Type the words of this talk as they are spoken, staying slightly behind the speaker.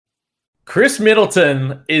Chris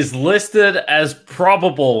Middleton is listed as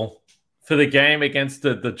probable for the game against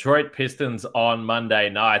the Detroit Pistons on Monday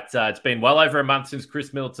night. It's been well over a month since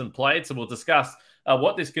Chris Middleton played, so we'll discuss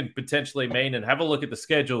what this could potentially mean and have a look at the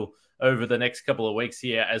schedule over the next couple of weeks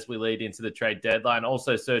here as we lead into the trade deadline.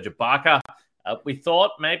 Also, Serge Ibaka. We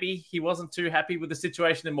thought maybe he wasn't too happy with the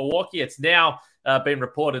situation in Milwaukee. It's now been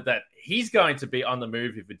reported that he's going to be on the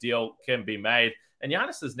move if a deal can be made. And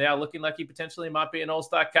Giannis is now looking like he potentially might be an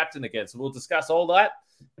all-star captain again. So we'll discuss all that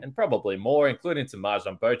and probably more, including some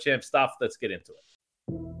MarJon Beauchamp stuff. Let's get into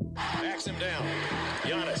it. Backs him down.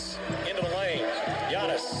 Giannis into the lane.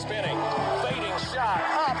 Giannis spinning. Fading shot.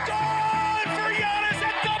 Up. Good for Giannis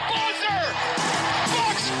at the buzzer.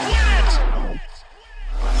 Bucks win it.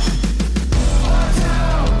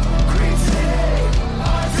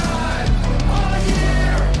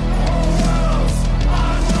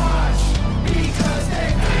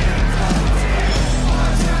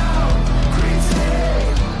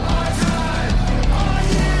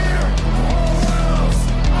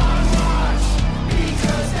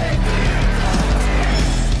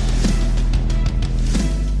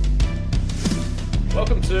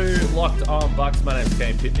 Welcome to Locked On Bucks. My name is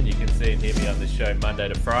Kane Pittman. You can see and hear me on this show Monday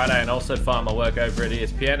to Friday, and also find my work over at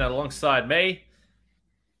ESPN. And alongside me, I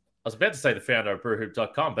was about to say the founder of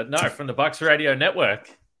BrewHoop.com, but no, from the Bucks Radio Network,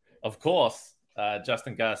 of course,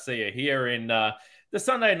 Justin Garcia here in the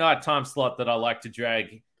Sunday night time slot that I like to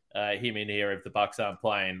drag him in here if the Bucks aren't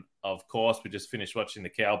playing. Of course, we just finished watching the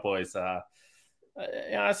Cowboys.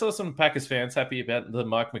 I saw some Packers fans happy about the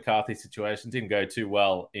Mike McCarthy situation. Didn't go too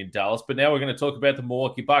well in Dallas. But now we're going to talk about the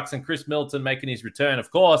Milwaukee Bucks and Chris Middleton making his return.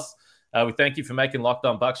 Of course, we thank you for making Locked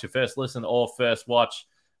On Bucks your first listen or first watch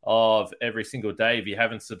of every single day. If you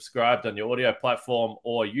haven't subscribed on your audio platform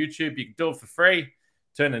or YouTube, you can do it for free.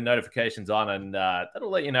 Turn the notifications on, and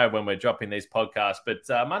that'll let you know when we're dropping these podcasts. But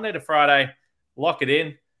Monday to Friday, lock it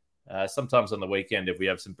in. Sometimes on the weekend, if we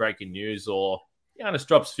have some breaking news or Giannis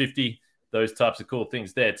drops 50, those types of cool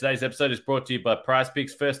things there. Today's episode is brought to you by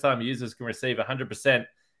PrizePicks. First-time users can receive 100%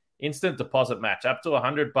 instant deposit match up to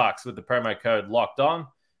 $100 with the promo code Locked On.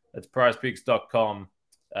 That's PrizePicks.com,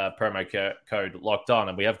 promo code Locked On.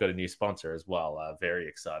 And we have got a new sponsor as well. Very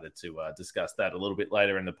excited to discuss that a little bit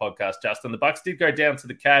later in the podcast. Justin, the Bucks did go down to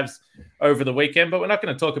the Cavs over the weekend, but we're not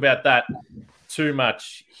going to talk about that too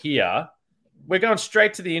much here. We're going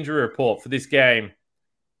straight to the injury report for this game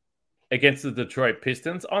against the Detroit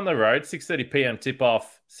Pistons on the road, 6:30 p.m.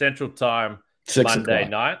 tip-off Central Time, Monday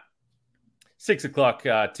night. 6 o'clock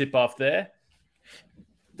tip-off there.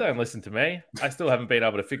 Don't listen to me. I still haven't been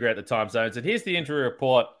able to figure out the time zones. And here's the injury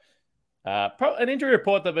report. An injury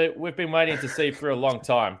report that we've been waiting to see for a long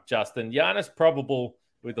time, Justin. Giannis probable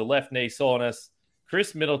with the left knee soreness.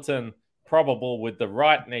 Chris Middleton probable with the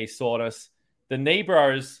right knee soreness. The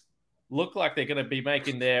Nebros look like they're going to be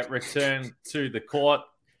making their return to the court.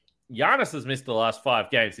 Giannis has missed the last 5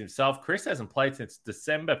 games himself. Chris hasn't played since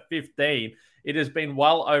December 15. It has been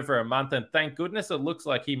well over a month, and thank goodness it looks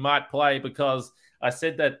like he might play, because I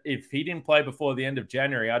said that if he didn't play before the end of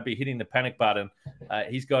January, I'd be hitting the panic button.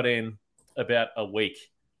 He's got in about a week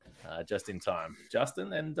just in time.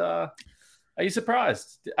 Justin, and are you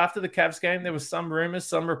surprised? After the Cavs game, there were some rumors,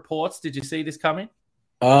 some reports. Did you see this coming?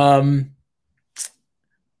 No,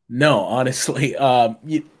 honestly.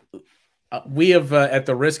 We have, at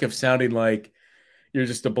the risk of sounding like you're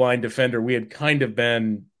just a blind defender, we had kind of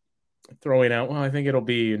been throwing out, well, I think it'll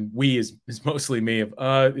be, and we is mostly me,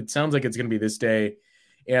 it sounds like it's going to be this day.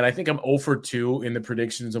 And I think I'm 0 for 2 in the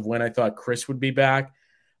predictions of when I thought Chris would be back.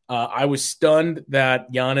 I was stunned that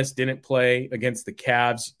Giannis didn't play against the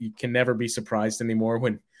Cavs. You can never be surprised anymore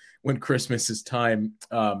when Chris misses time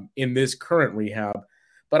in this current rehab.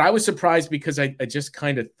 But I was surprised because I just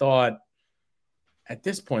kind of thought, at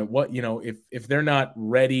this point, if they're not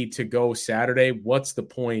ready to go Saturday, what's the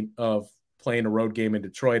point of playing a road game in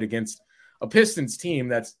Detroit against a Pistons team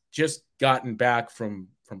that's just gotten back from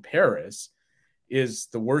Paris, is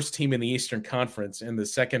the worst team in the Eastern Conference and the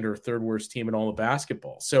second or third worst team in all of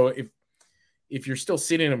basketball. So if you're still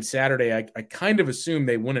sitting them Saturday, I kind of assume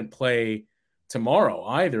they wouldn't play tomorrow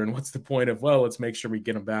either. And what's the point of, well, let's make sure we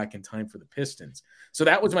get them back in time for the Pistons. So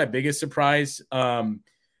that was my biggest surprise.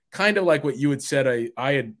 Kind of like what you had said,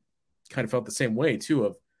 I had kind of felt the same way too,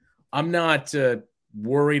 of I'm not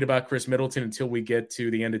worried about Chris Middleton until we get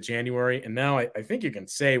to the end of January. And now I think you can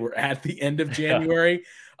say we're at the end of January.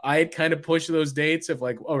 I had kind of pushed those dates of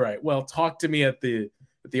like, all right, well, talk to me at the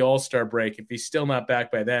All-Star break. If he's still not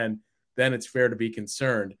back by then it's fair to be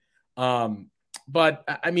concerned. But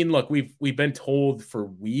I mean, look, we've been told for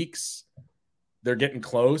weeks they're getting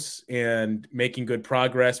close and making good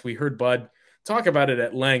progress. We heard Bud talk about it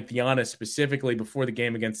at length, Giannis specifically before the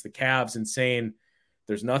game against the Cavs, and saying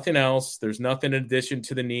there's nothing else. There's nothing in addition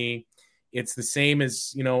to the knee. It's the same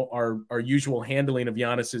as, our usual handling of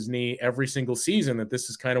Giannis's knee every single season, that this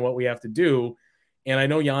is kind of what we have to do. And I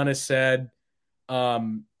know Giannis said,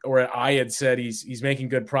 or I had said, he's making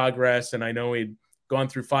good progress. And I know he'd gone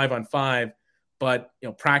through 5-on-5, but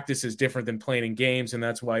practice is different than playing in games. And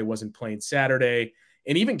that's why he wasn't playing Saturday,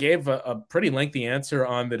 and even gave a pretty lengthy answer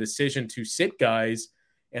on the decision to sit guys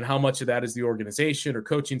and how much of that is the organization or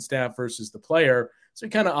coaching staff versus the player. So he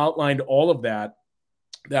kind of outlined all of that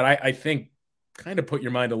I think kind of put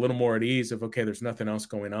your mind a little more at ease of, okay, there's nothing else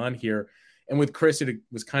going on here. And with Chris, it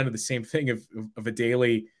was kind of the same thing of a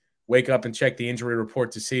daily wake up and check the injury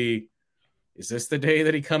report to see, is this the day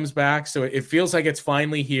that he comes back? So it feels like it's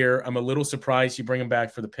finally here. I'm a little surprised you bring him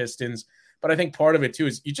back for the Pistons, but I think part of it too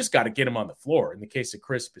is you just got to get him on the floor in the case of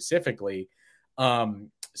Chris specifically.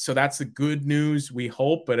 So that's the good news, we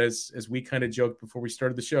hope. But as we kind of joked before we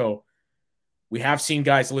started the show, we have seen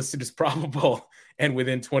guys listed as probable and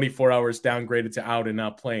within 24 hours downgraded to out and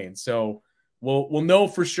not playing. So we'll know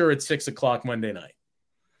for sure at 6:00 Monday night.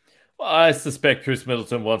 Well, I suspect Chris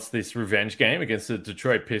Middleton wants this revenge game against the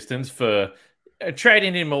Detroit Pistons for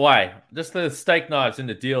trading him away. Just the steak knives in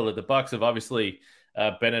the deal that the Bucks have obviously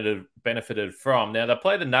benefited from. Now, they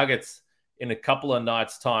play the Nuggets in a couple of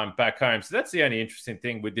nights' time back home. So that's the only interesting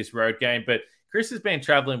thing with this road game. But Chris has been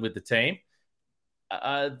traveling with the team.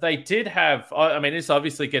 They did have, this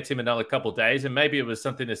obviously gets him another couple of days, and maybe it was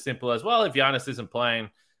something as simple as, well, if Giannis isn't playing,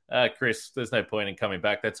 Chris, there's no point in coming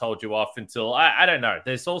back. Let's hold you off until, I don't know.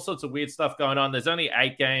 There's all sorts of weird stuff going on. There's only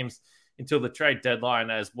 8 games until the trade deadline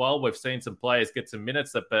as well. We've seen some players get some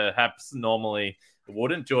minutes that perhaps normally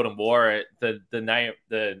wouldn't. Jordan Nwora,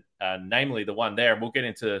 namely the one there, and we'll get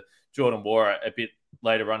into Jordan Nwora a bit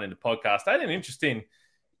later on in the podcast. I had an interesting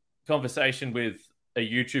conversation with a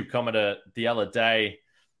YouTube commenter the other day,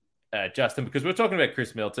 Justin, because we're talking about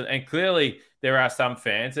Chris Middleton, and clearly there are some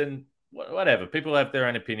fans, and whatever, people have their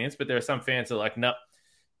own opinions, but there are some fans that are like, no,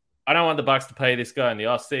 I don't want the Bucks to pay this guy in the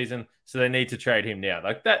offseason, so they need to trade him now.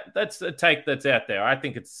 Like that's a take that's out there. I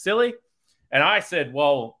think it's silly. And I said,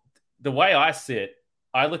 well, the way I sit,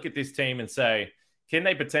 I look at this team and say, can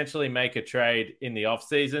they potentially make a trade in the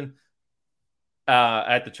offseason?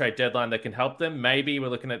 At the trade deadline that can help them? Maybe. We're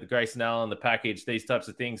looking at the Grayson Allen, the package, these types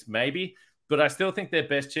of things, maybe. But I still think their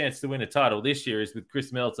best chance to win a title this year is with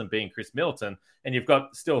Chris Middleton being Chris Middleton, and you've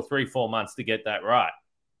got still 3-4 months to get that right.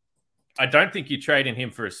 I don't think you're trading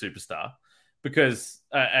him for a superstar because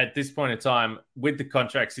at this point in time, with the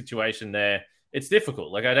contract situation there, it's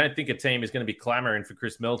difficult. Like, I don't think a team is going to be clamoring for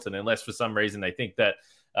Chris Middleton unless for some reason they think that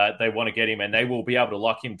they want to get him and they will be able to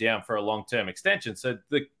lock him down for a long-term extension. So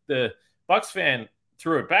the Bucks fan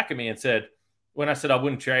threw it back at me and said, when I said I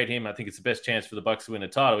wouldn't trade him, I think it's the best chance for the Bucks to win a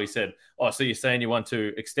title. He said, oh, so you're saying you want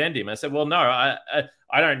to extend him? I said, well, no, I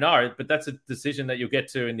don't know, but that's a decision that you'll get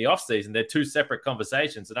to in the offseason. They're two separate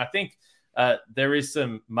conversations. And I think there is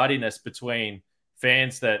some muddiness between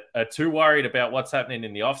fans that are too worried about what's happening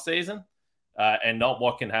in the offseason and not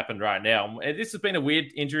what can happen right now. And this has been a weird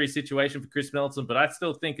injury situation for Chris Middleton, but I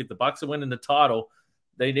still think if the Bucks are winning the title,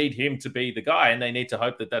 they need him to be the guy, and they need to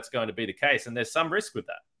hope that that's going to be the case. And there's some risk with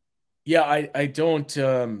that. Yeah, I don't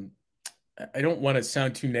want to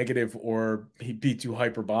sound too negative or be too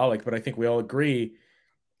hyperbolic, but I think we all agree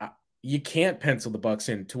you can't pencil the Bucks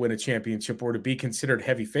in to win a championship or to be considered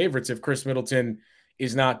heavy favorites if Chris Middleton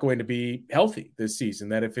is not going to be healthy this season.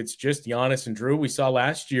 That if it's just Giannis and Drew, we saw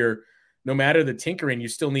last year, no matter the tinkering, you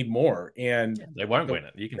still need more. And they won't win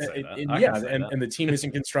it. You can say that. And the team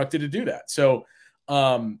isn't constructed to do that. So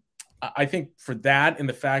I think for that and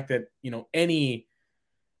the fact that, any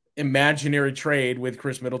imaginary trade with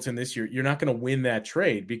Chris Middleton this year, you're not going to win that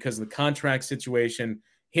trade because the contract situation,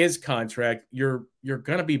 his contract, you're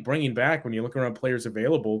going to be bringing back when you look around players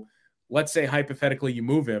available. Let's say hypothetically you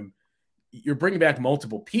move him, you're bringing back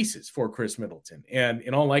multiple pieces for Chris Middleton. And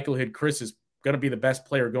in all likelihood, Chris is going to be the best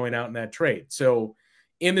player going out in that trade. So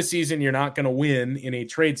in the season, you're not going to win in a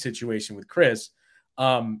trade situation with Chris.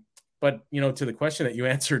 But, to the question that you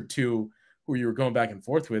answered to who you were going back and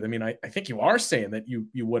forth with, I think you are saying that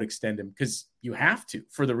you would extend him because you have to,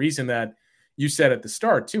 for the reason that you said at the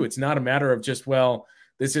start, too. It's not a matter of just, well,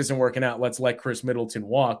 this isn't working out, let's let Chris Middleton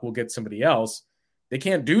walk, we'll get somebody else. They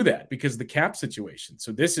can't do that because of the cap situation.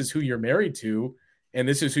 So this is who you're married to, and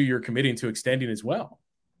this is who you're committing to extending as well.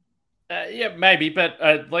 Yeah, maybe. But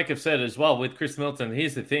like I've said as well, with Chris Middleton,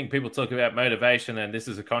 here's the thing. People talk about motivation and this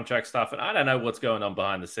is a contract stuff. And I don't know what's going on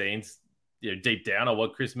behind the scenes, deep down, or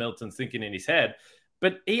what Chris Middleton's thinking in his head.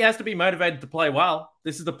 But he has to be motivated to play well.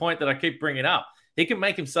 This is the point that I keep bringing up. He can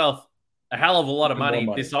make himself a hell of a lot of money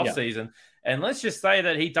this Yeah. offseason. And let's just say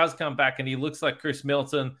that he does come back and he looks like Chris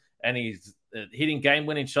Middleton and he's hitting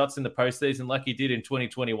game-winning shots in the postseason like he did in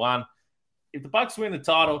 2021. If the Bucks win the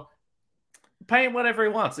title, pay him whatever he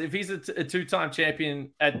wants. If he's a two-time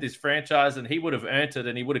champion at this franchise and he would have earned it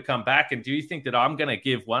and he would have come back, and do you think that I'm going to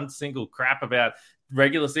give one single crap about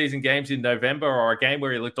regular season games in November or a game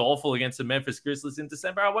where he looked awful against the Memphis Grizzlies in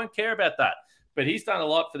December? I won't care about that. But he's done a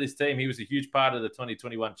lot for this team. He was a huge part of the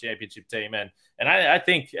 2021 championship team. And I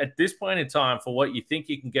think at this point in time, for what you think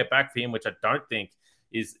you can get back for him, which I don't think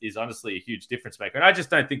is honestly a huge difference maker. And I just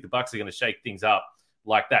don't think the Bucks are going to shake things up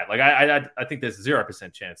like that. Like I think there's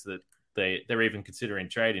 0% chance that they're even considering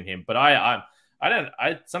trading him. But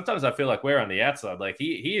sometimes I feel like we're on the outside. Like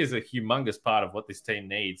he is a humongous part of what this team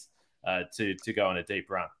needs to go on a deep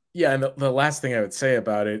run. Yeah, and the last thing I would say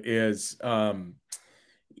about it is,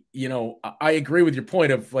 I agree with your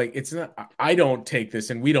point of like, it's not, I don't take this,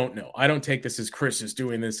 and we don't know. I don't take this as Chris is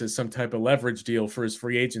doing this as some type of leverage deal for his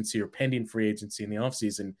free agency or pending free agency in the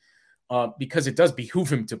offseason, because it does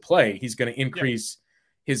behoove him to play. He's going to increase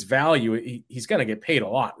his value. He's going to get paid a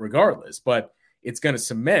lot regardless, but it's going to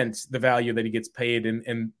cement the value that he gets paid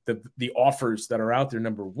and the offers that are out there,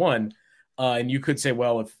 number one. And you could say,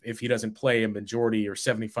 well, if he doesn't play a majority or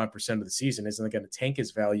 75% of the season, isn't it going to tank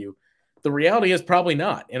his value? The reality is probably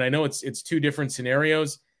not. And I know it's two different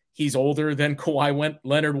scenarios. He's older than Kawhi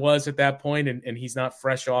Leonard was at that point, and he's not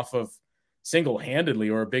fresh off of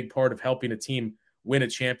single-handedly or a big part of helping a team win a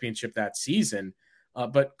championship that season.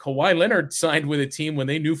 But Kawhi Leonard signed with a team when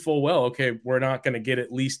they knew full well, okay, we're not going to get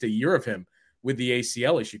at least a year of him with the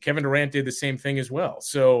ACL issue. Kevin Durant did the same thing as well.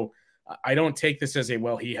 So I don't take this as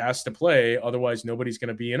he has to play, otherwise nobody's going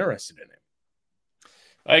to be interested in him.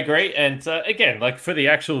 I agree. And again, like for the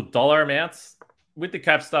actual dollar amounts, with the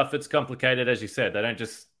cap stuff, it's complicated. As you said, they don't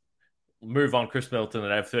just move on Chris Middleton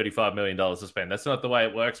and have $35 million to spend. That's not the way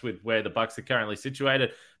it works with where the Bucks are currently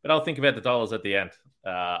situated. But I'll think about the dollars at the end.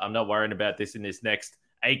 I'm not worrying about this in this next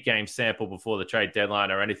 8-game sample before the trade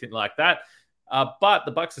deadline or anything like that. But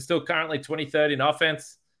the Bucks are still currently 23rd in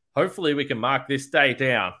offense. Hopefully we can mark this day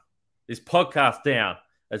down, this podcast down,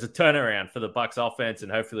 as a turnaround for the Bucks offense,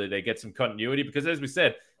 and hopefully they get some continuity because, as we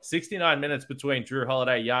said, 69 minutes between Jrue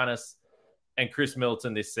Holiday, Giannis, and Chris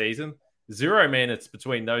Middleton this season. 0 minutes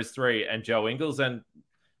between those three and Joe Ingles. And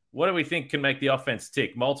what do we think can make the offense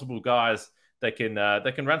tick? Multiple guys that can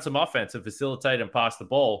run some offense and facilitate and pass the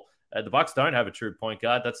ball. The Bucks don't have a true point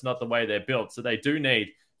guard. That's not the way they're built. So they do need,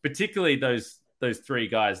 particularly those three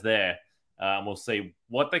guys there. We'll see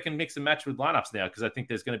what they can mix and match with lineups now, because I think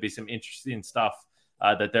there's going to be some interesting stuff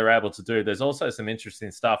that they're able to do. There's also some interesting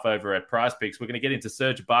stuff over at Prize Picks. We're going to get into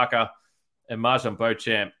Serge Ibaka and Marjon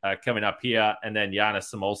Beauchamp coming up here, and then Giannis,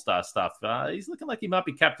 some all-star stuff. He's looking like he might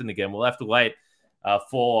be captain again. We'll have to wait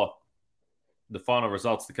for the final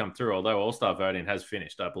results to come through, although all-star voting has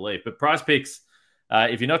finished, I believe. But Prize Picks,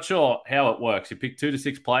 if you're not sure how it works, you pick 2 to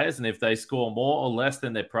 6 players, and if they score more or less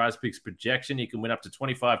than their Prize Picks projection, you can win up to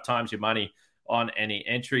 25 times your money on any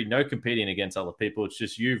entry. No competing against other people. It's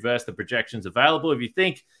just you versus the projections available. If you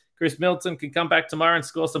think Chris Middleton can come back tomorrow and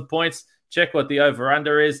score some points, check what the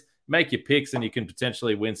over-under is, make your picks, and you can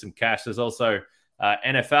potentially win some cash. There's also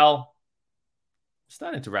NFL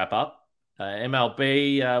starting to wrap up.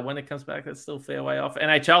 MLB, when it comes back, that's still a fair way off.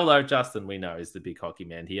 NHL, though, Justin, we know, is the big hockey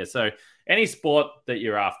man here. So any sport that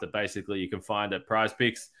you're after, basically, you can find at Prize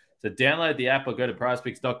Picks. So download the app or go to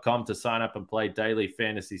prizepicks.com to sign up and play daily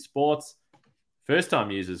fantasy sports. First-time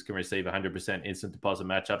users can receive 100% instant deposit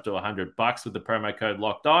match up to $100 with the promo code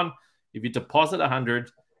Locked On. If you deposit 100,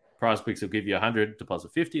 Prize Picks will give you 100.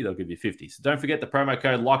 Deposit 50, they'll give you 50. So don't forget the promo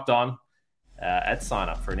code Locked On at sign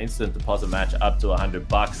up for an instant deposit match up to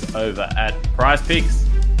 $100 over at Prize Picks.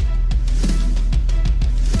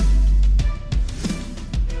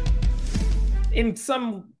 In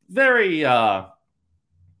some very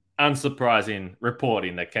unsurprising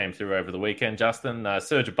reporting that came through over the weekend, Justin,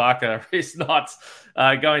 Serge Ibaka is not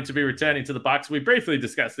going to be returning to the Bucks. We briefly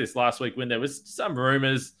discussed this last week when there was some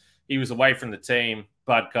rumors he was away from the team,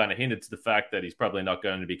 but kind of hinted to the fact that he's probably not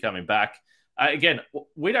going to be coming back. Again,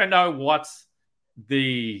 we don't know what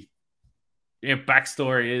the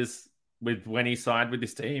backstory is with when he signed with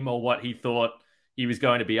this team or what he thought he was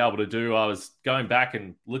going to be able to do. I was going back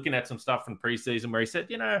and looking at some stuff from preseason where he said,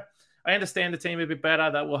 I understand the team a bit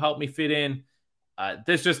better. That will help me fit in.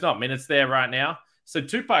 There's just not minutes there right now. So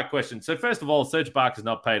 2-part question. So first of all, Serge Ibaka has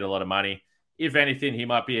not paid a lot of money. If anything, he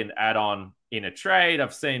might be an add-on in a trade.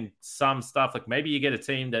 I've seen some stuff like maybe you get a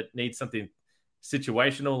team that needs something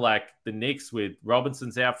situational like the Knicks with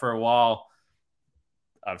Robinson's out for a while.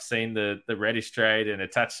 I've seen the Reddish trade and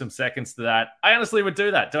attached some seconds to that. I honestly would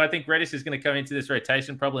do that. Do I think Reddish is going to come into this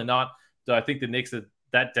rotation? Probably not. Do I think the Knicks are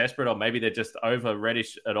that desperate, or maybe they're just over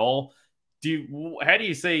Reddish at all? How do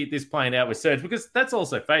you see this playing out with Serge? Because let's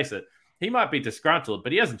also face it, he might be disgruntled,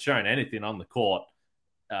 but he hasn't shown anything on the court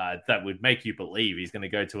that would make you believe he's going to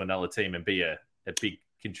go to another team and be a big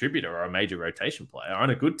contributor or a major rotation player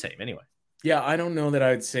on a good team anyway. Yeah, I don't know that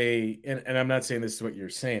I'd say, and I'm not saying this is what you're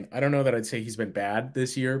saying. I don't know that I'd say he's been bad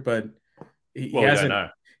this year, but he hasn't. Don't know.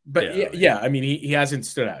 But yeah, I mean, he hasn't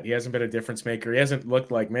stood out. He hasn't been a difference maker. He hasn't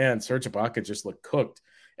looked like, man, Serge Ibaka just looked cooked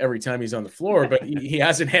every time he's on the floor, but he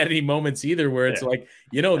hasn't had any moments either where it's like,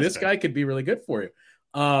 this guy could be really good for you.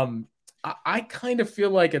 I kind of feel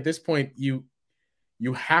like at this point, you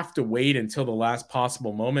have to wait until the last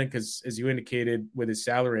possible moment, because as you indicated with his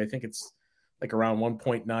salary, I think it's like around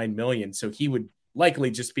 1.9 million. So he would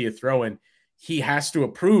likely just be a throw-in. He has to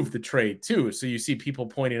approve the trade too. So you see people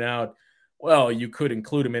pointing out, well, you could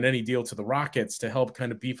include him in any deal to the Rockets to help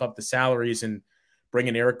kind of beef up the salaries and bring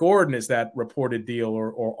in Eric Gordon as that reported deal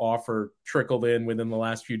or offer trickled in within the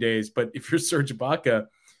last few days. But if you're Serge Ibaka,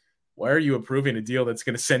 why are you approving a deal that's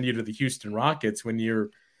going to send you to the Houston Rockets when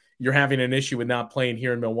you're having an issue with not playing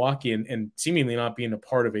here in Milwaukee and seemingly not being a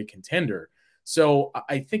part of a contender? So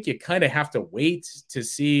I think you kind of have to wait to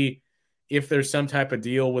see if there's some type of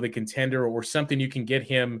deal with a contender or something you can get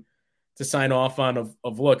him to sign off on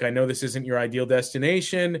of look, I know this isn't your ideal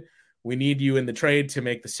destination. We need you in the trade to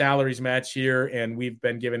make the salaries match here. And we've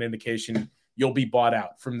been given indication you'll be bought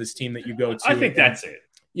out from this team that you go to. I think that's it.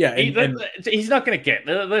 Yeah. He's not going to get,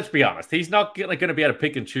 let's be honest. He's not going to be able to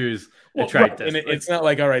pick and choose a trade. Right. And it's not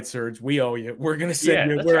like, all right, Serge, we owe you. We're going to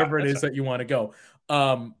send you wherever it is that you want to go.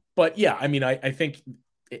 But yeah, I mean, I think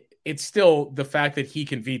it's still the fact that he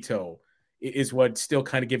can veto is what still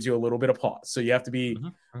kind of gives you a little bit of pause. So you have to be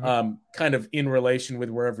kind of in relation with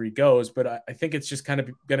wherever he goes. But I think it's just kind of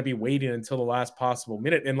going to be waiting until the last possible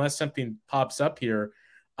minute, unless something pops up here.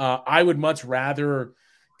 I would much rather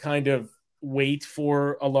kind of wait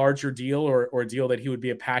for a larger deal or a deal that he would be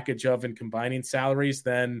a package of and combining salaries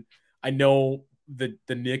than I know the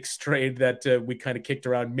Knicks trade that we kind of kicked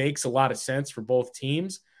around makes a lot of sense for both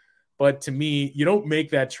teams. But to me, you don't make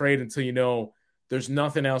that trade until you know there's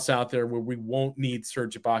nothing else out there where we won't need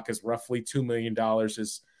Serge Ibaka's roughly $2 million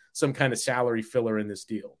as some kind of salary filler in this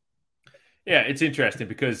deal. Yeah, it's interesting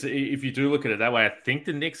because if you do look at it that way, I think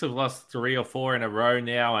the Knicks have lost 3 or 4 in a row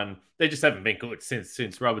now, and they just haven't been good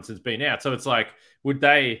since Robinson's been out. So it's like, would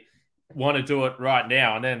they want to do it right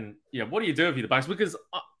now? And then, what do you do if you're the Bucks? Because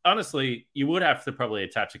honestly, you would have to probably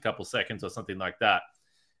attach a couple seconds or something like that.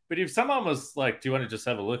 But if someone was like, do you want to just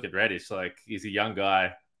have a look at Reddish? Like, he's a young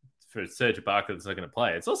guy for Serge Ibaka that's not going to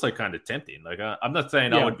play. It's also kind of tempting. Like, I'm not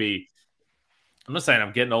saying I'm not saying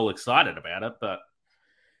I'm getting all excited about it, but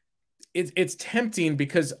it's tempting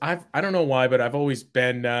because I don't know why, but I've always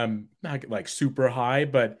been not like super high,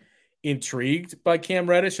 but intrigued by Cam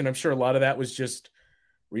Reddish. And I'm sure a lot of that was just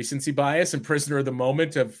recency bias and prisoner of the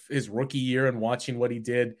moment of his rookie year and watching what he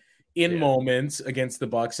did in moments against the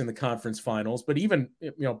Bucks in the conference finals. But even,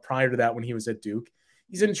 prior to that, when he was at Duke,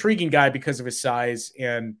 he's an intriguing guy because of his size.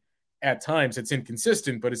 And at times it's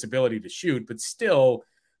inconsistent, but his ability to shoot. But still,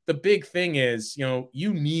 the big thing is,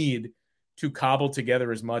 you need to cobble together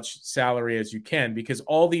as much salary as you can, because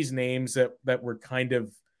all these names that were kind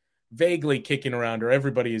of vaguely kicking around, or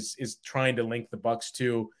everybody is trying to link the Bucks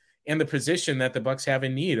to, and the position that the Bucks have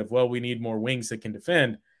in need of, well, we need more wings that can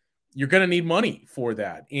defend. You're going to need money for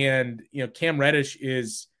that. And, Cam Reddish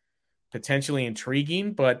is potentially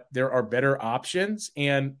intriguing, but there are better options.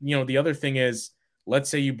 And, the other thing is, let's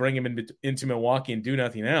say you bring him into Milwaukee and do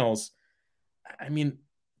nothing else. I mean,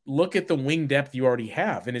 look at the wing depth you already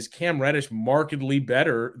have. And is Cam Reddish markedly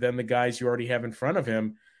better than the guys you already have in front of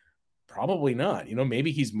him? Probably not.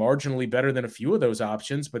 Maybe he's marginally better than a few of those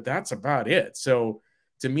options, but that's about it. So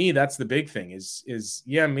to me, that's the big thing is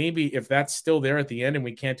maybe if that's still there at the end and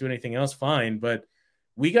we can't do anything else, fine. But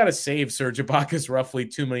we got to save Serge Ibaka's roughly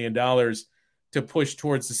 $2 million to push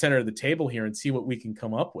towards the center of the table here and see what we can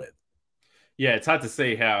come up with. Yeah, it's hard to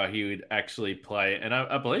see how he would actually play. And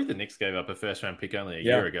I believe the Knicks gave up a first-round pick only a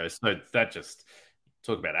year ago. So that just,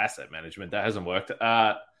 talk about asset management, that hasn't worked.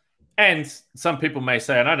 And some people may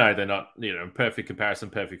say, and I know they're not, perfect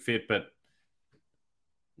comparison, perfect fit, but,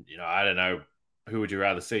 I don't know, who would you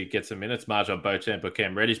rather see get some minutes, MarJon Beauchamp or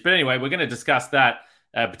Cam Reddish? But anyway, we're going to discuss that,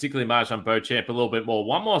 particularly MarJon Beauchamp, a little bit more.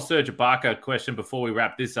 One more Serge Ibaka question before we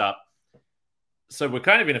wrap this up. So we're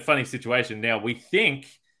kind of in a funny situation now. We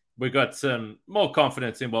think we've got some more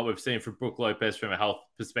confidence in what we've seen from Brook Lopez from a health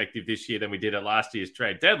perspective this year than we did at last year's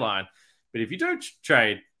trade deadline. But if you don't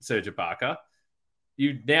trade Serge Ibaka,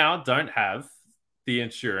 you now don't have the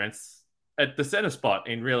insurance at the center spot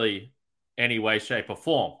in really any way, shape, or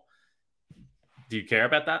form. Do you care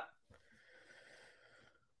about that?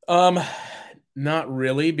 Not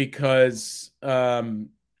really, because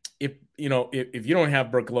if you don't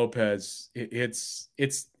have Brooke Lopez,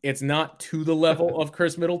 it's not to the level of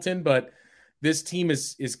Chris Middleton, but this team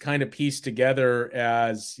is kind of pieced together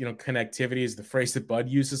as, connectivity is the phrase that Bud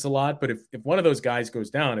uses a lot. But if one of those guys goes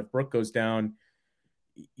down, if Brooke goes down,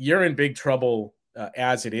 you're in big trouble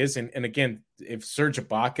as it is. And again, if Serge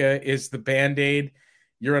Ibaka is the Band-Aid,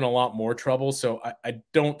 you're in a lot more trouble. So I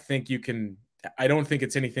don't think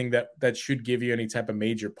it's anything that should give you any type of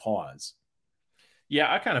major pause.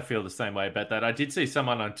 Yeah, I kind of feel the same way about that. I did see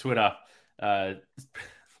someone on Twitter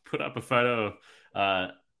put up a photo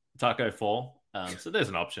of Taco Fall. So there's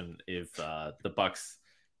an option if the Bucks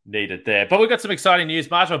need it there. But we've got some exciting news.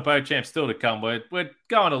 MarJon Beauchamp still to come. We're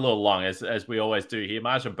going a little long, as we always do here.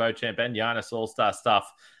 MarJon Beauchamp and Giannis All-Star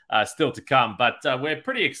stuff still to come. But we're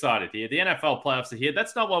pretty excited here. The NFL playoffs are here.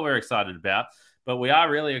 That's not what we're excited about. But we are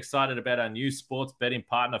really excited about our new sports betting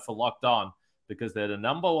partner for Locked On, because they're the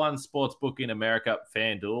number one sports book in America,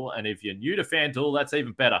 FanDuel. And if you're new to FanDuel, that's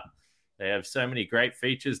even better. They have so many great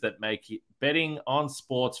features that make betting on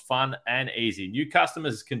sports fun and easy. New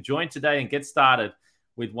customers can join today and get started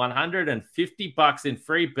with $150 in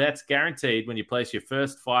free bets guaranteed when you place your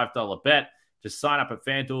first $5 bet. Just sign up at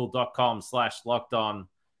FanDuel.com/lockedon.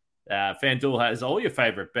 FanDuel has all your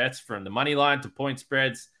favorite bets, from the money line to point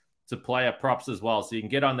spreads to player props as well. So you can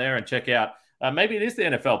get on there and check out, maybe it is the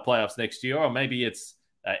NFL playoffs next year, or maybe it's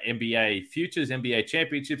NBA futures, NBA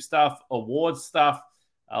championship stuff, awards stuff,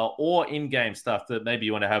 or in-game stuff that maybe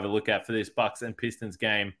you want to have a look at for this Bucks and Pistons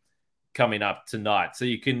game coming up tonight. So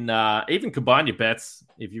you can even combine your bets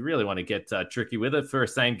if you really want to get tricky with it for a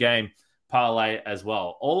same-game parlay as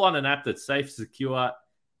well. All on an app that's safe, secure,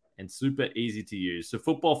 and super easy to use. So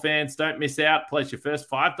football fans, don't miss out. Place your first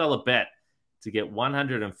 $5 bet to get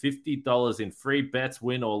 $150 in free bets,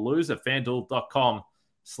 win or lose, at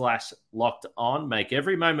FanDuel.com/locked on. Make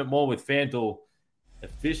every moment more with FanDuel,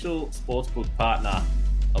 official sportsbook partner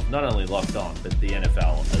of not only Locked On, but the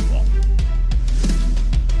NFL as well.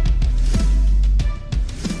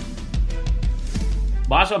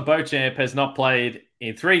 MarJon Beauchamp has not played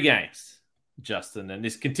in 3 games, Justin, and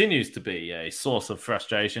this continues to be a source of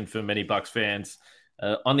frustration for many Bucks fans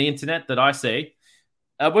on the internet that I see.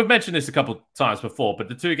 We've mentioned this a couple of times before, but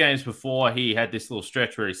the 2 games before, he had this little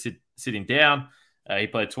stretch where he's sitting down. He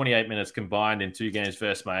played 28 minutes combined in 2 games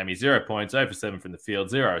versus Miami, 0 points, 0 for 7 from the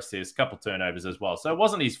field, 0 assists, a couple of turnovers as well. So it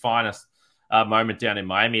wasn't his finest moment down in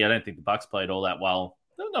Miami. I don't think the Bucks played all that well.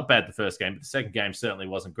 Not bad the first game, but the second game certainly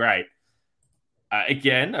wasn't great.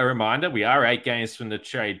 Again, a reminder, we are 8 games from the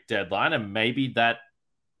trade deadline, and maybe that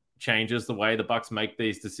changes the way the Bucks make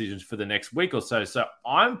these decisions for the next week or so. So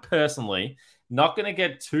I'm personally not going to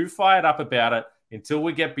get too fired up about it until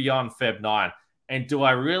we get beyond Feb 9. And do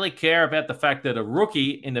I really care about the fact that a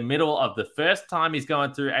rookie in the middle of the first time he's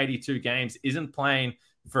going through 82 games isn't playing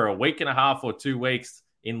for a week and a half or 2 weeks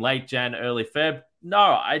in late Jan, early Feb? No,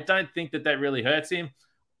 I don't think that really hurts him.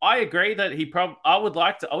 I agree that I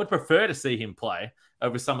would prefer to see him play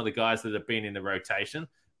over some of the guys that have been in the rotation,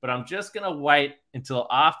 but I'm just going to wait until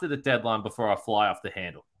after the deadline before I fly off the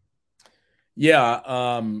handle.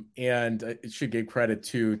 Yeah, and it should give credit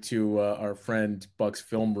to our friend Bucks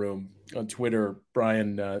Film Room on Twitter,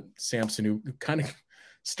 Brian Sampson, who kind of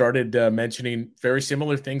started mentioning very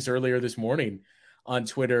similar things earlier this morning on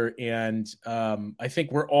Twitter. And I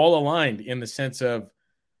think we're all aligned in the sense of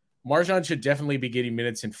MarJon should definitely be getting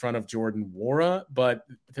minutes in front of Jordan Nwora, but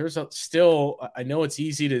there's still, I know it's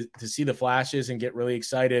easy to see the flashes and get really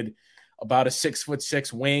excited about a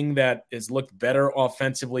 6'6" wing that has looked better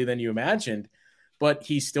offensively than you imagined, but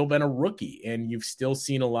he's still been a rookie, and you've still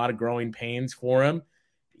seen a lot of growing pains for him.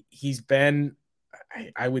 He's been,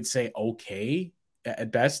 I would say, okay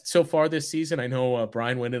at best so far this season. I know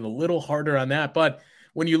Brian went in a little harder on that, but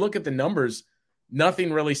when you look at the numbers,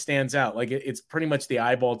 nothing really stands out. Like it's pretty much the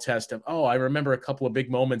eyeball test of, I remember a couple of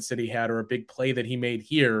big moments that he had or a big play that he made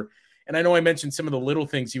here. And I know I mentioned some of the little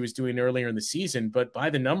things he was doing earlier in the season, but by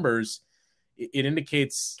the numbers, it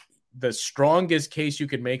indicates the strongest case you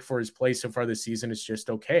could make for his play so far this season is just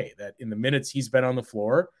okay. That in the minutes he's been on the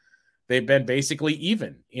floor, they've been basically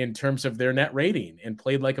even in terms of their net rating and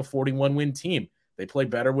played like a 41-win team. They play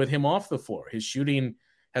better with him off the floor. His shooting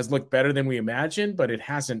has looked better than we imagined, but it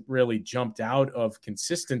hasn't really jumped out of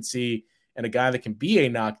consistency and a guy that can be a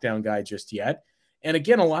knockdown guy just yet. And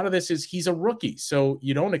again, a lot of this is he's a rookie, so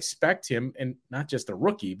you don't expect him, and not just a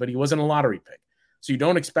rookie, but he wasn't a lottery pick. So you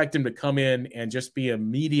don't expect him to come in and just be an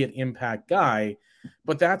immediate impact guy.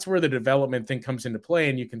 But that's where the development thing comes into play.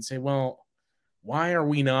 And you can say, well, why are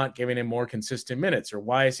we not giving him more consistent minutes? Or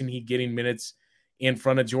why isn't he getting minutes in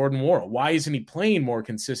front of Jordan Nwora? Why isn't he playing more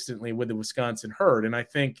consistently with the Wisconsin Herd? And I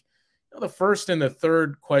think the first and the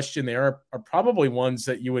third question there are probably ones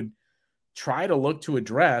that you would try to look to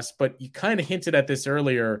address, but you kind of hinted at this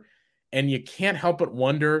earlier, and you can't help but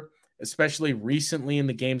wonder, especially recently in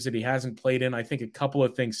the games that he hasn't played in. I think a couple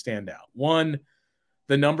of things stand out. One,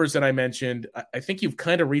 the numbers that I mentioned, I think you've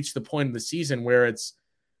kind of reached the point of the season where it's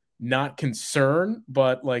not concern,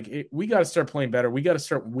 but we got to start playing better. We got to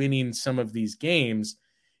start winning some of these games.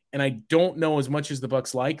 And I don't know, as much as the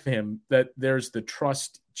Bucks like him, that there's the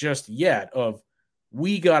trust just yet of,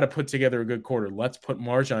 we got to put together a good quarter. Let's put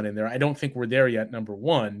MarJon in there. I don't think we're there yet, number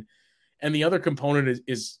one. And the other component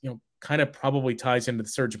is kind of probably ties into the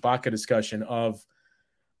Serge Ibaka discussion of,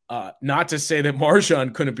 not to say that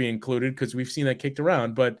MarJon couldn't be included, because we've seen that kicked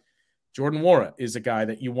around, but Jordan Nwora is a guy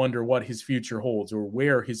that you wonder what his future holds or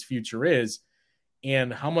where his future is.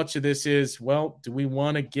 And how much of this is, well, do we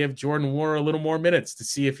want to give Jordan Nwora a little more minutes to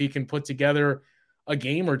see if he can put together a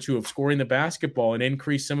game or two of scoring the basketball and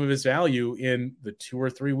increase some of his value in the 2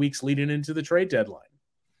 or 3 weeks leading into the trade deadline?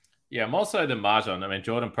 Yeah, more so than MarJon. I mean,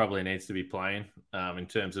 Jordan probably needs to be playing in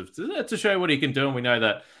terms of to show what he can do. And we know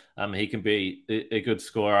that he can be a good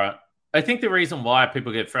scorer. I think the reason why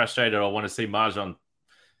people get frustrated or want to see MarJon,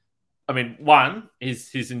 I mean, one,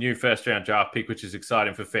 he's a new first-round draft pick, which is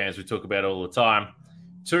exciting for fans. We talk about it all the time.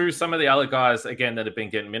 Two, some of the other guys, again, that have been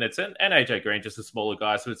getting minutes, and AJ Green, just a smaller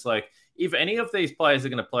guy. So it's like, if any of these players are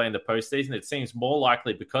going to play in the postseason, it seems more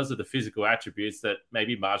likely because of the physical attributes that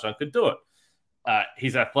maybe MarJon could do it.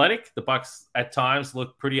 He's athletic. The Bucks at times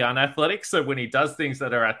look pretty unathletic. So when he does things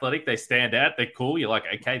that are athletic, they stand out. They're cool. You're like,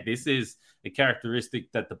 okay, this is a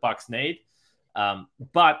characteristic that the Bucks need.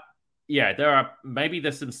 But yeah,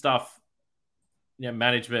 there's some stuff,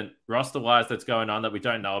 management roster wise that's going on that we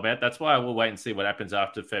don't know about. That's why we'll wait and see what happens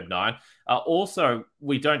after Feb 9. Also,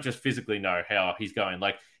 we don't just physically know how he's going.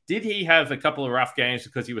 Like, did he have a couple of rough games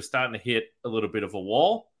because he was starting to hit a little bit of a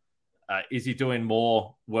wall? Is he doing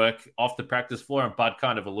more work off the practice floor? And Bud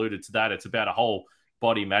kind of alluded to that. It's about a whole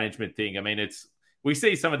body management thing. I mean, we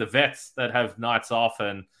see some of the vets that have nights off,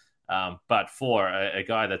 and but for a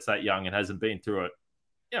guy that's that young and hasn't been through it,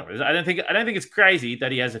 I don't think it's crazy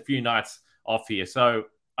that he has a few nights off here. So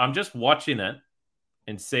I'm just watching it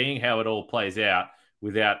and seeing how it all plays out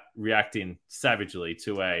without reacting savagely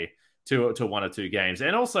to one or two games.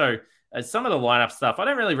 And also, some of the lineup stuff, I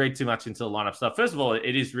don't really read too much into the lineup stuff. First of all,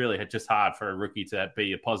 it is really just hard for a rookie to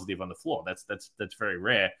be a positive on the floor. That's very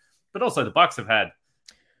rare. But also, the Bucks have had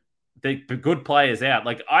the good players out.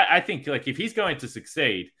 Like, I think, like, if he's going to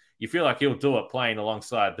succeed, you feel like he'll do it playing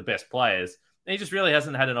alongside the best players. And he just really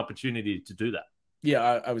hasn't had an opportunity to do that. Yeah,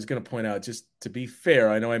 I was going to point out, just to be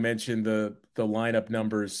fair, I know I mentioned the lineup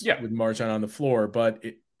numbers with MarJon on the floor, but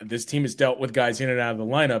this team has dealt with guys in and out of the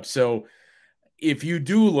lineup. So if you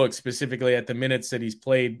do look specifically at the minutes that he's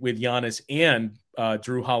played with Giannis and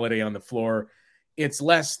Drew Holiday on the floor, it's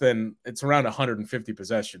around 150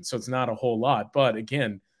 possessions. So it's not a whole lot. But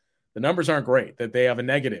again, the numbers aren't great, that they have a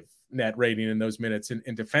negative net rating in those minutes.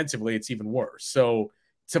 And defensively, it's even worse. So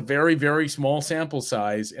it's a very, very small sample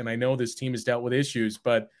size. And I know this team has dealt with issues,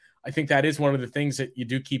 but I think that is one of the things that you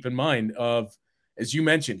do keep in mind of, as you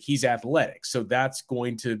mentioned, he's athletic. So that's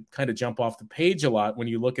going to kind of jump off the page a lot when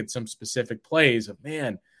you look at some specific plays of,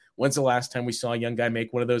 man, when's the last time we saw a young guy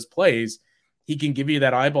make one of those plays? He can give you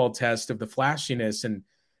that eyeball test of the flashiness and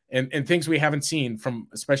things we haven't seen from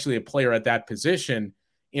especially a player at that position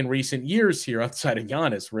in recent years here outside of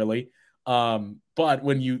Giannis, really. But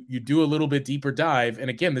when you do a little bit deeper dive, and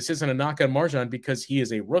again, this isn't a knock on MarJon because he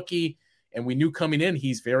is a rookie and we knew coming in,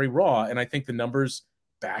 he's very raw. And I think the numbers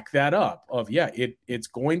back that up of, it's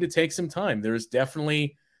going to take some time. There's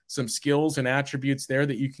definitely some skills and attributes there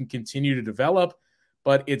that you can continue to develop,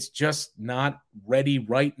 but it's just not ready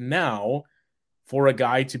right now for a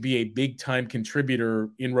guy to be a big time contributor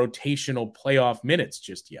in rotational playoff minutes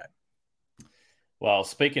just yet. Well,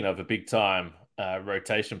 speaking of a big time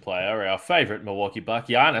rotation player, our favorite Milwaukee Buck,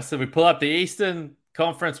 Giannis. So we pull up the Eastern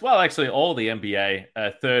Conference. Well, actually, all the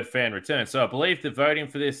NBA third fan return. So I believe the voting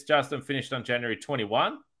for this, Justin, finished on January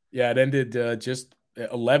 21. Yeah, it ended just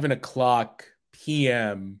 11 o'clock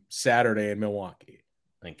p.m. Saturday in Milwaukee.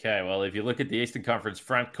 Okay, well, if you look at the Eastern Conference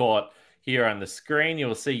front court here on the screen, you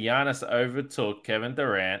will see Giannis overtook Kevin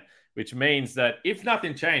Durant, which means that if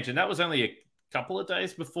nothing changed, and that was only a couple of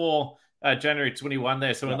days before January 21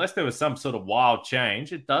 there. So unless there was some sort of wild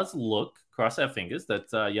change, it does look, cross our fingers,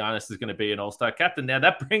 that Giannis is going to be an all-star captain. Now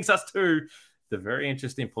that brings us to the very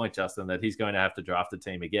interesting point, Justin, that he's going to have to draft a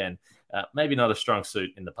team again. Maybe not a strong suit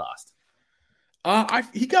in the past.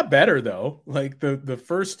 He got better though. Like the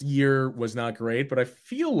first year was not great, but I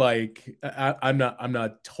feel like I'm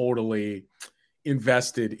not totally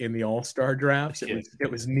invested in the All-Star drafts. It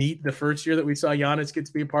was neat the first year that we saw Giannis get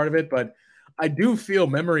to be a part of it, but I do feel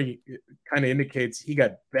memory kind of indicates he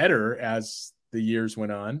got better as the years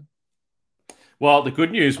went on. Well, the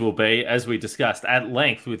good news will be, as we discussed at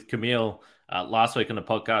length with Camille last week on the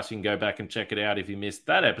podcast, you can go back and check it out if you missed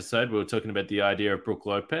that episode. We were talking about the idea of Brook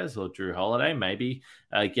Lopez or Jrue Holiday maybe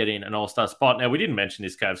getting an all-star spot. Now, we didn't mention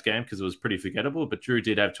his Cavs game because it was pretty forgettable, but Jrue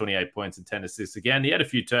did have 28 points and 10 assists again. He had a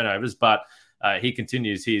few turnovers, but he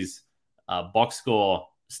continues his box score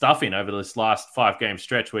stuffing over this last 5-game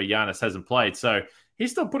stretch where Giannis hasn't played. So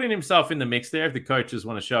he's still putting himself in the mix there if the coaches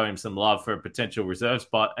want to show him some love for a potential reserve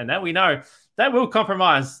spot. And now we know that will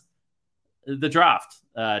compromise the draft,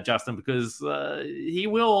 Justin, because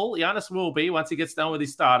Giannis will be, once he gets done with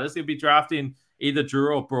his starters, he'll be drafting either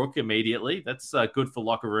Jrue or Brook immediately. That's good for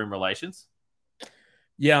locker room relations.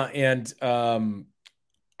 Yeah, and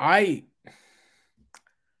I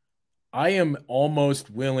am almost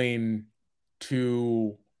willing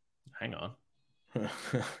to hang on.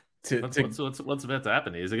 What's about to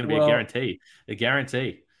happen? Is it going to be a guarantee? A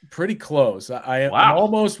guarantee. Pretty close. I'm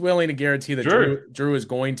almost willing to guarantee that Jrue is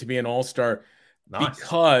going to be an all-star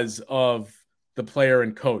because of the player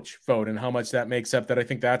and coach vote and how much that makes up. That I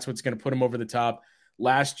think that's what's going to put him over the top.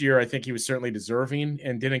 Last year, I think he was certainly deserving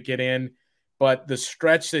and didn't get in. But the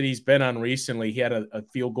stretch that he's been on recently, he had a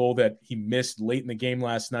field goal that he missed late in the game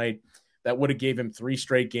last night that would have gave him 3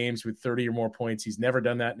 straight games with 30 or more points. He's never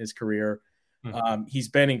done that in his career. He's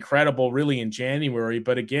been incredible really in January.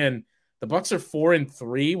 But again, the Bucks are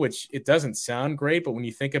 4-3, which it doesn't sound great. But when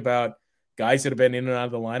you think about guys that have been in and out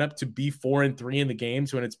of the lineup, to be 4-3 in the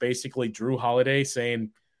games when it's basically Jrue Holiday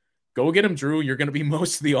saying, go get him, Jrue. You're going to be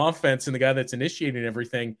most of the offense and the guy that's initiating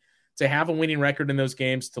everything. To have a winning record in those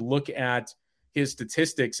games, to look at his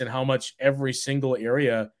statistics and how much every single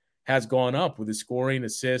area has gone up with his scoring,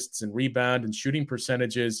 assists, and rebound and shooting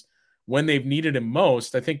percentages when they've needed him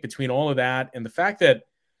most. I think between all of that and the fact that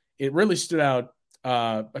it really stood out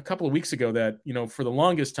a couple of weeks ago that, for the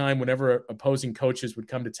longest time, whenever opposing coaches would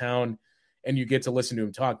come to town and you get to listen to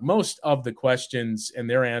him talk, most of the questions and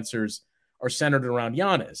their answers are centered around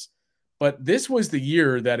Giannis. But this was the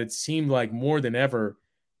year that it seemed like more than ever,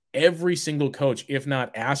 every single coach, if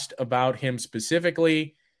not asked about him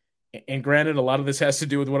specifically, and granted, a lot of this has to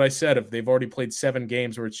do with what I said, if they've already played 7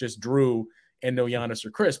 games where it's just Jrue and no Giannis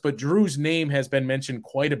or Chris, but Drew's name has been mentioned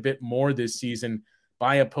quite a bit more this season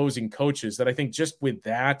by opposing coaches, that I think just with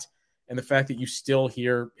that and the fact that you still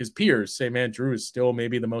hear his peers say, man, Jrue is still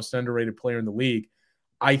maybe the most underrated player in the league,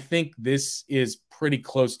 I think this is pretty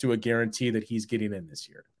close to a guarantee that he's getting in this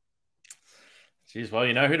year. Geez, well,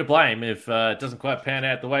 you know who to blame if it doesn't quite pan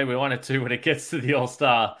out the way we want it to when it gets to the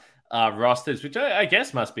All-Star rosters, which I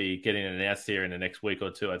guess must be getting announced here in the next week or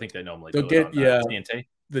two. I think they normally do it on TNT.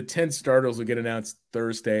 The 10 starters will get announced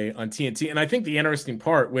Thursday on TNT. And I think the interesting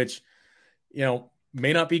part, which,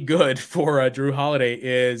 may not be good for Jrue Holiday,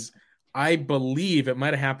 is I believe it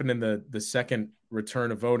might have happened in the second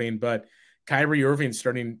return of voting, but Kyrie Irving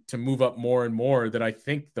starting to move up more and more, that I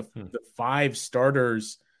think the 5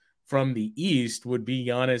 starters from the East would be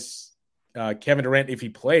Giannis, Kevin Durant if he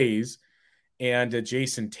plays, and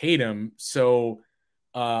Jason Tatum. So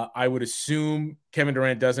I would assume Kevin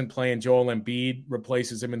Durant doesn't play and Joel Embiid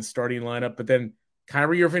replaces him in the starting lineup, but then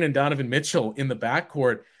Kyrie Irving and Donovan Mitchell in the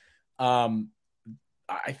backcourt.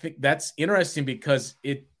 I think that's interesting because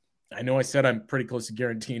I know I said I'm pretty close to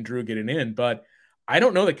guaranteeing Jrue getting in, but I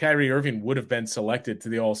don't know that Kyrie Irving would have been selected to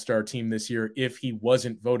the All-Star team this year if he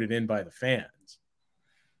wasn't voted in by the fans.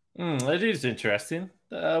 It is interesting.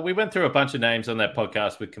 We went through a bunch of names on that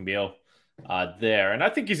podcast with Camille there, and I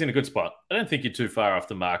think he's in a good spot. I don't think you're too far off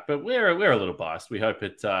the mark, but we're a little biased. We hope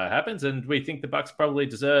it happens, and we think the Bucks probably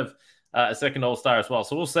deserve a second All-Star as well.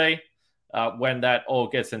 So we'll see when that all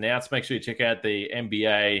gets announced. Make sure you check out the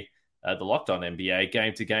NBA, the Locked On NBA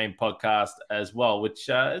Game to Game podcast as well, which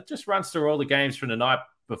just runs through all the games from the night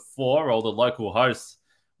before. All the local hosts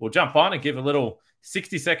will jump on and give a little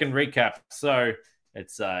 60-second recap. So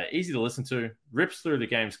it's easy to listen to, rips through the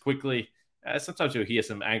games quickly. Sometimes you'll hear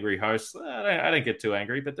some angry hosts. I don't get too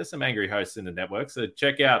angry, but there's some angry hosts in the network. So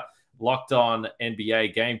check out Locked On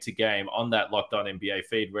NBA Game to Game on that Locked On NBA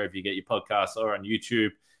feed, wherever you get your podcasts, or on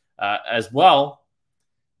YouTube as well.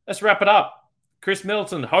 Let's wrap it up. Chris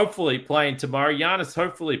Middleton hopefully playing tomorrow. Giannis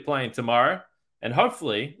hopefully playing tomorrow. And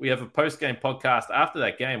hopefully we have a post-game podcast after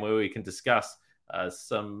that game where we can discuss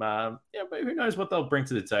Who knows what they'll bring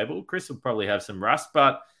to the table. Chris will probably have some rust,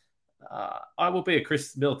 but I will be a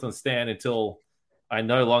Chris Middleton stan until I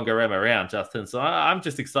no longer am around, Justin. So I'm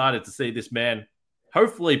just excited to see this man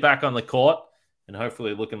hopefully back on the court and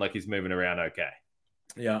hopefully looking like he's moving around okay.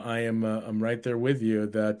 Yeah, I am. I'm right there with you.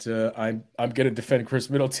 That I'm going to defend Chris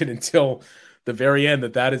Middleton until the very end.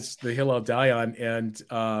 That is the hill I'll die on. And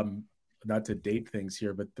not to date things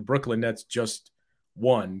here, but the Brooklyn Nets just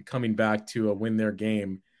won, coming back to win their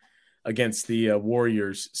game against the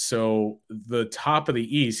Warriors. So the top of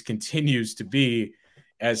the East continues to be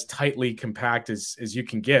as tightly compact as you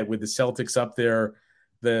can get, with the Celtics up there.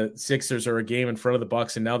 The Sixers are a game in front of the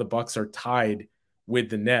Bucks, and now the Bucks are tied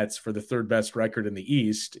with the Nets for the third best record in the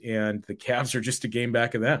East, and the Cavs are just a game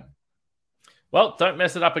back of them. Well, don't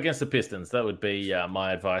mess it up against the Pistons. That would be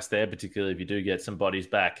my advice there, particularly if you do get some bodies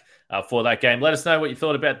back for that game. Let us know what you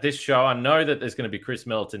thought about this show. I know that there's going to be Chris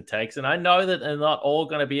Middleton takes, and I know that they're not all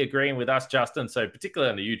going to be agreeing with us, Justin. So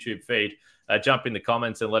particularly on the YouTube feed, jump in the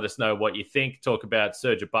comments and let us know what you think. Talk about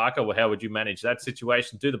Serge Ibaka. Well, how would you manage that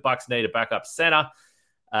situation? Do the Bucks need a backup center?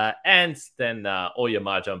 And then all your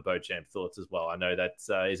Marjon Beauchamp thoughts as well. I know that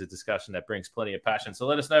is a discussion that brings plenty of passion. So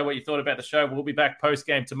let us know what you thought about the show. We'll be back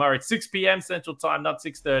post-game tomorrow at 6 p.m. Central Time, not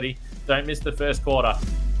 6:30. Don't miss the first quarter.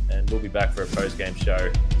 And we'll be back for a post-game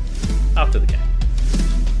show after the game.